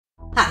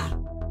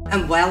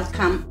and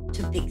welcome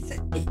to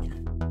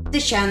PixelPia, the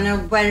channel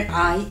where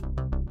I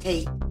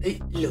take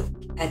a look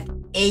at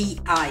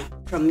AI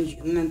from a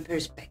human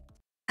perspective.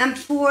 And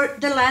for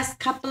the last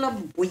couple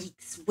of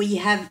weeks, we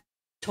have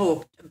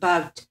talked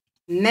about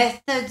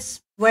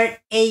methods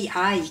where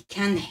AI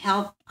can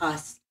help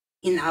us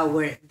in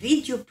our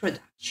video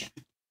production.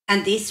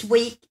 And this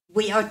week,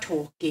 we are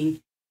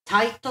talking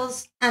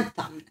titles and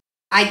thumbnails.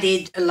 I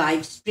did a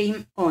live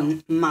stream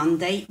on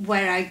Monday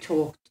where I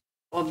talked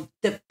of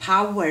the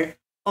power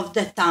of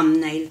the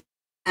thumbnail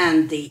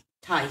and the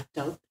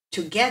title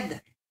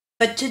together.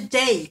 But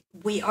today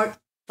we are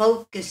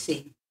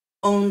focusing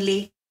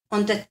only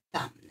on the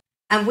thumbnail.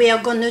 And we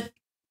are going to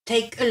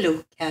take a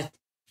look at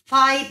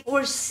 5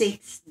 or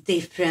 6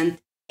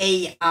 different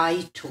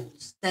AI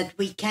tools that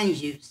we can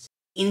use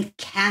in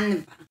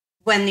Canva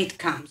when it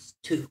comes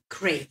to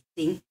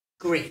creating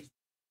great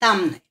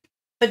thumbnails.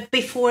 But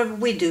before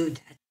we do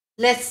that,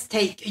 let's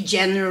take a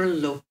general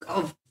look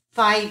of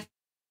 5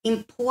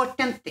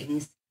 important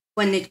things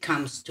when it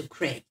comes to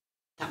create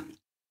thumbnails.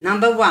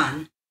 Number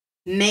 1,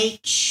 make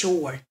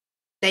sure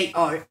they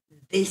are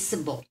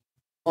visible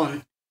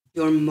on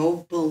your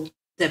mobile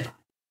device.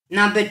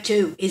 Number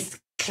 2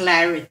 is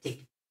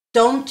clarity.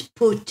 Don't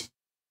put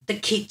the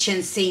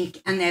kitchen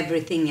sink and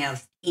everything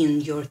else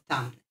in your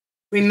thumbnail.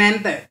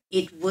 Remember,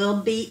 it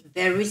will be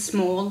very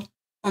small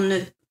on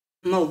a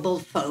mobile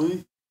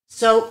phone.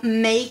 So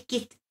make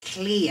it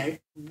clear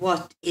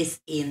what is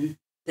in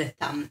the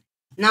thumbnail.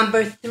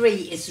 Number 3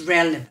 is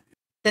relevant.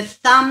 The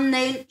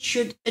thumbnail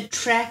should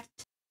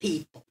attract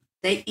people.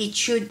 It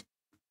should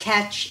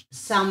catch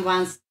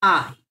someone's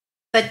eye,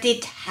 but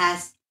it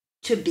has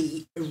to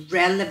be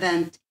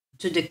relevant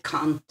to the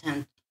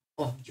content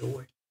of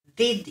your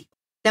video.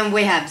 Then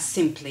we have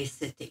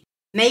simplicity.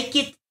 Make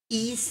it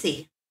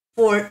easy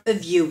for a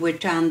viewer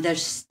to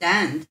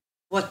understand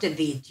what the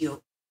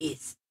video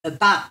is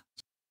about.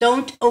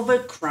 Don't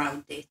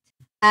overcrowd it,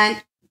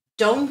 and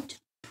don't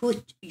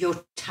put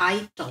your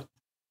title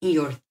in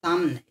your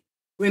thumbnail.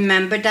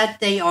 Remember that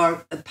they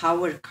are a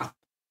power couple.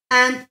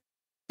 And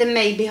the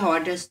maybe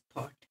hardest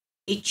part,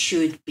 it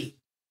should be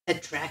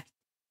attractive.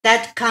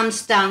 That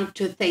comes down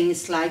to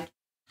things like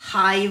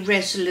high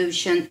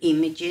resolution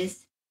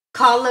images,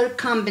 color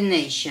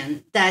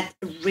combination that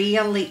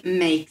really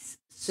makes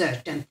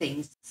certain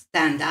things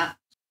stand out.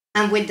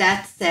 And with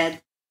that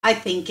said, I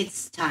think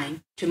it's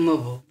time to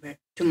move over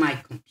to my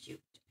computer.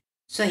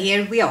 So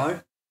here we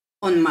are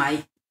on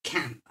my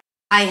Canva.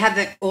 I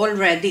have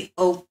already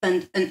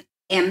opened an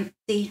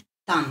empty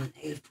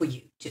thumbnail for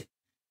YouTube,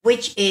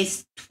 which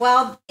is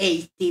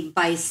 1280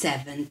 by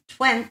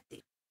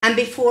 720. And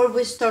before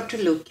we start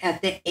to look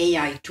at the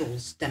AI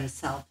tools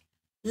themselves,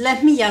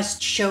 let me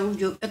just show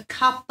you a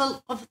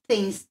couple of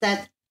things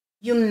that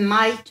you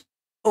might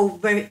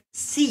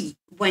oversee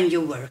when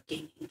you're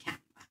working in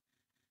Canva.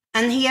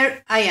 And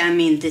here I am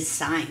in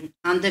design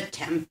under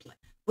template.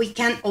 We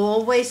can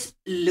always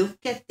look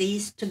at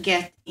these to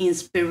get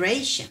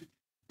inspiration.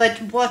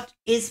 But what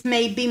is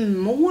maybe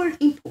more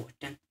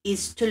important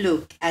is to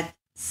look at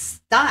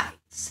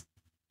styles.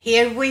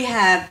 Here we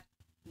have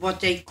what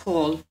they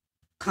call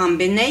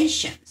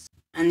combinations.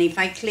 And if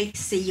I click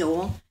see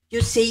all,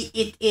 you see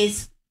it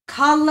is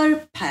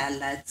color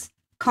palettes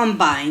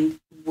combined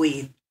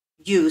with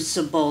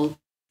usable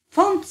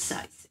font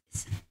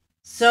sizes.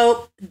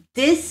 So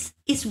this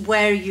is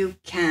where you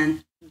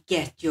can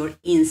get your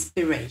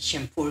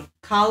inspiration for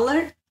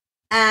color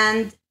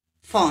and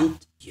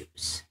font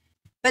use.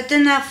 But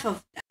enough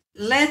of that.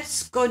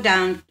 Let's go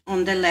down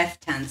on the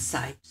left-hand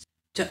side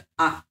to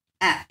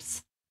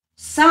apps.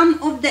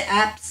 Some of the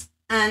apps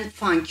and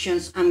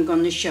functions I'm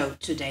going to show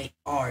today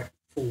are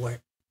for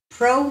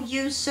pro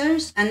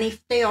users, and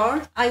if they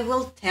are, I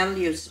will tell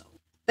you so.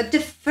 But the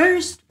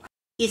first one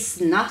is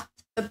not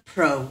a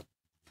pro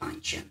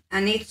function,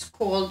 and it's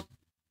called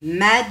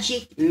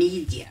Magic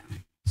Media.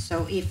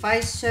 So if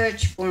I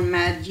search for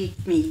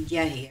Magic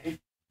Media here,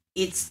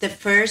 it's the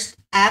first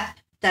app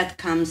that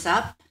comes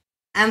up.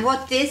 And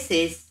what this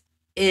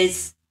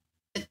is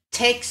a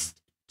text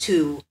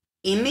to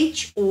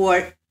image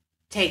or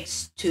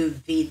text to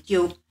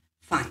video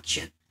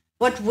function.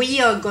 What we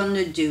are going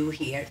to do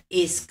here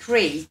is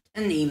create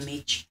an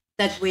image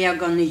that we are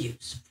going to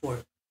use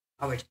for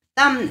our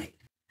thumbnail.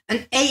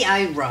 An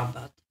AI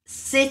robot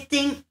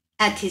sitting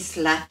at his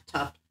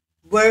laptop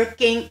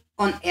working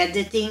on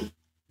editing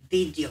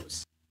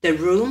videos. The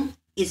room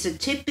is a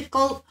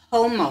typical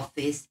home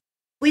office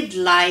with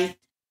light,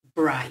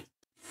 bright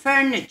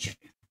furniture.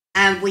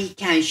 And we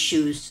can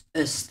choose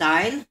a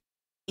style.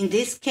 In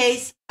this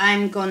case,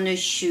 I'm going to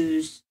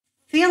choose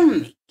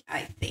filmic,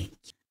 I think.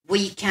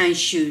 We can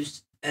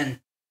choose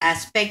an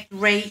aspect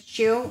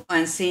ratio.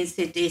 And since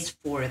it is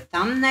for a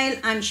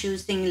thumbnail, I'm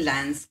choosing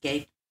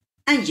landscape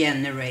and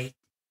generate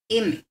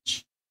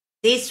image.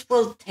 This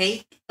will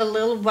take a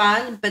little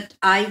while, but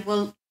I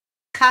will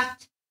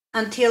cut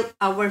until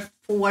our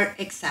 4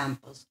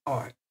 examples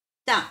are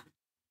done.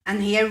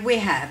 And here we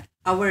have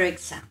our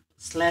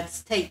examples.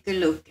 Let's take a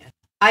look at.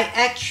 I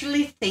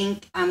actually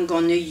think I'm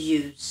going to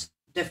use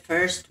the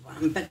first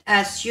one, but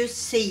as you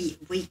see,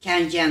 we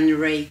can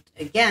generate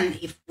again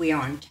if we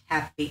aren't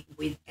happy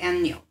with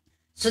any of them.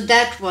 So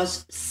that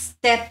was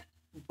step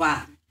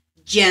 1,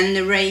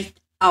 generate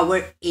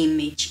our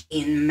image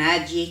in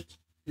Magic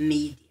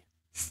Media.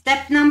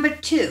 Step number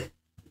 2,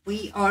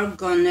 we are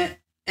gonna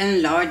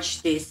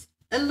enlarge this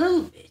a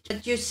little bit,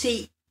 but you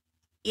see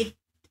it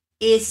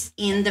is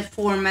in the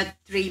format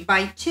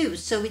 3x2,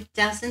 so it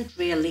doesn't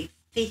really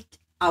fit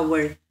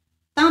our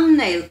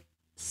thumbnail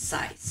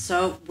size.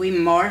 So we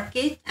mark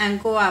it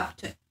and go up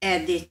to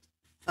edit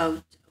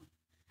photo.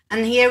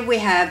 And here we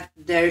have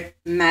the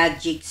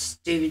Magic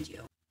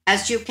Studio.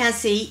 As you can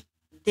see,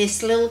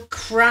 this little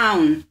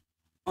crown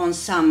on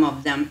some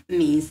of them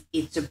means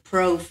it's a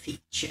pro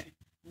feature.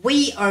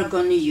 We are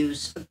going to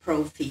use a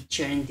pro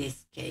feature in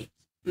this case,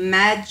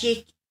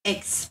 Magic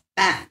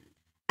Expand.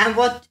 And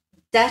what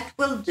that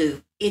will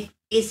do, it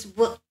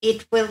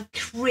will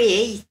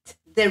create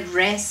the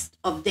rest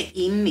of the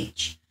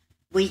image.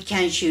 We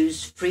can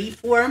choose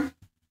freeform,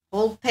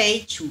 whole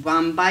page,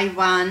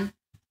 1x1,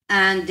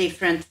 and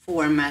different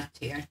format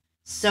here.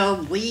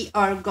 So we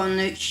are going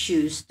to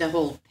choose the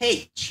whole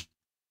page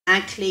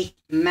and click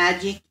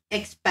Magic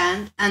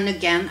Expand. And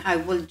again, I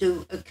will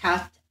do a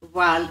cut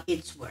while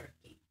it's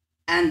working.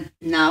 And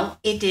now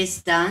it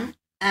is done.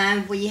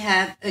 And we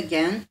have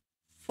again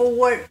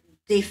 4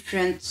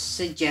 different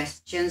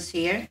suggestions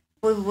here.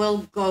 We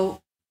will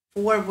go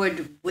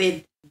forward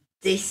with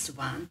this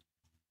one.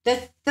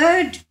 The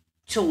third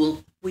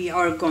tool we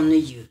are going to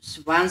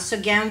use, once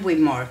again we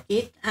mark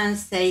it and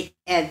say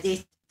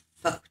edit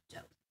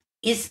photo.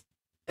 It's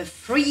a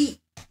free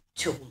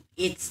tool.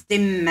 It's the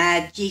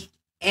Magic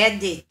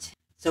Edit.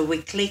 So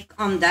we click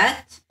on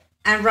that,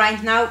 and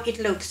right now it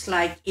looks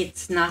like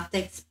it's not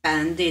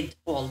expanded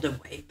all the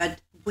way,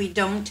 but we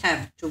don't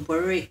have to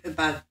worry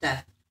about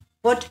that.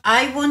 What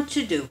I want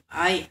to do,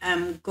 I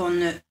am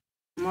gonna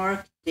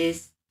mark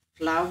this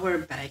flower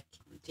back,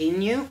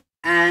 continue,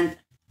 and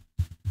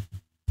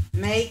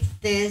make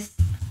this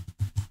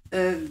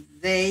a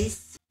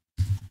vase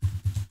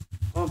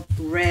of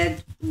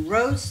red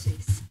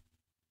roses.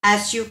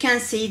 As you can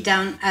see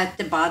down at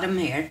the bottom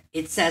here,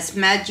 it says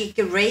Magic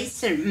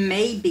Eraser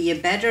may be a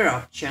better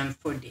option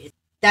for this.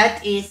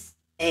 That is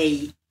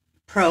a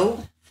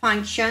pro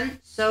function.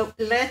 So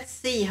let's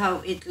see how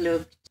it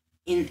looked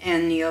in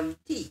any of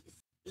these.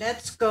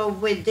 Let's go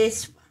with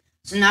this one.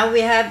 So now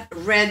we have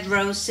red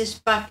roses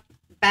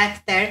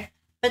back there,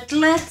 but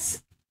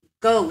let's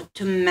go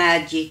to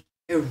Magic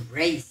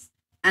Erase.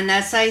 And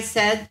as I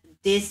said,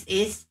 this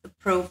is a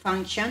pro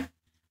function.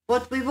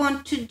 What we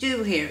want to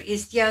do here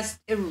is just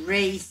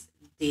erase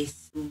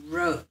this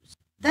rose.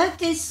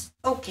 That is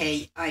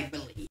okay, I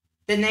believe.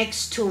 The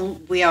next tool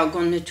we are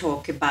going to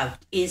talk about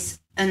is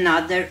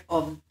another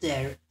of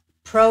their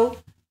pro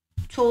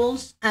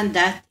tools, and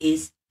that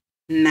is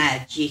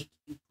Magic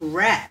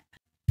Grab.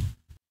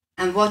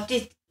 And what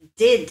it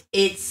did,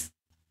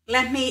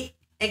 let me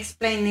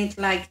explain it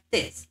like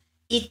this.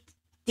 It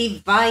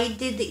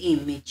divided the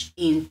image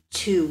in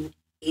 2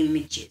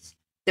 images.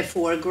 The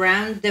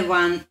foreground, the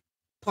one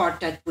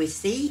part that we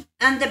see,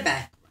 and the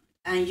background.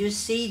 And you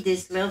see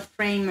this little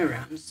frame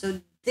around.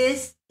 So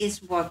this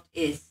is what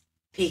is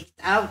picked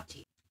out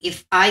here.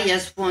 If I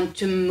just want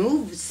to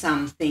move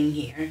something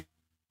here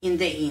in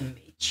the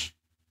image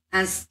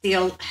and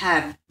still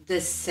have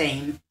the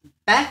same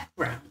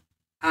background,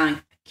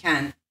 I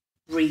can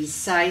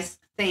resize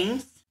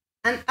things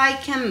and I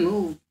can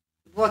move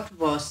what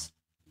was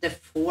the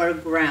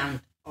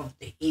foreground of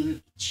the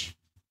image.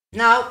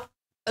 Now,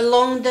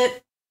 along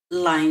the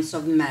lines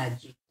of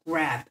Magic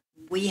Grab,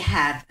 we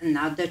have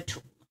another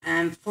tool.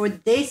 And for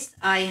this,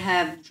 I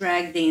have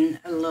dragged in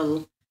a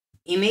little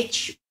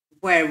image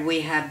where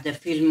we have the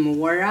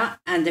Filmora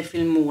and the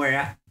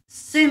Filmora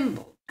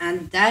symbol.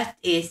 And that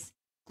is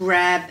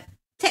Grab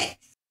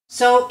Text.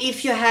 So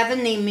if you have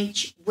an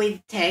image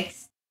with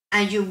text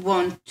and you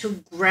want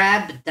to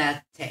grab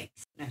that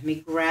text, let me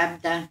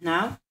grab that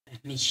now.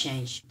 Let me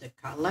change the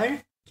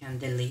color. Can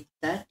delete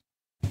that.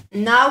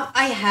 Now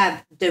I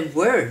have the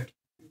word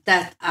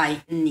that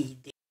I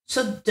needed.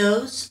 So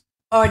those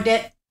are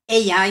the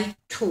AI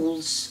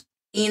tools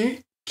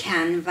in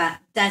Canva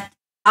that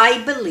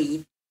I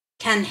believe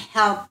can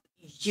help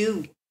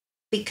you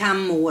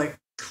become more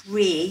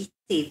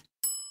creative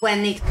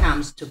when it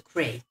comes to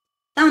create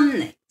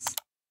thumbnails.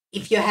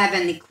 If you have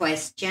any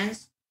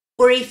questions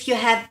or if you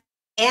have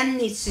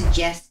any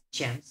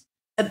suggestions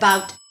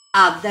about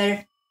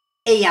other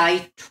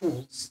AI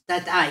tools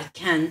that I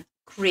can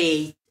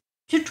create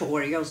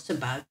tutorials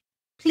about,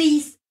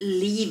 please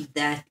leave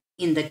that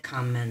in the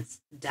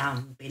comments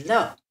down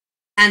below.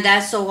 And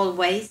as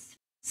always,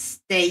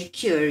 stay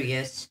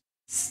curious,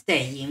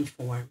 stay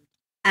informed,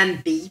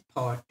 and be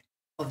part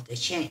of the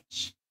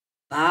change.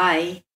 Bye.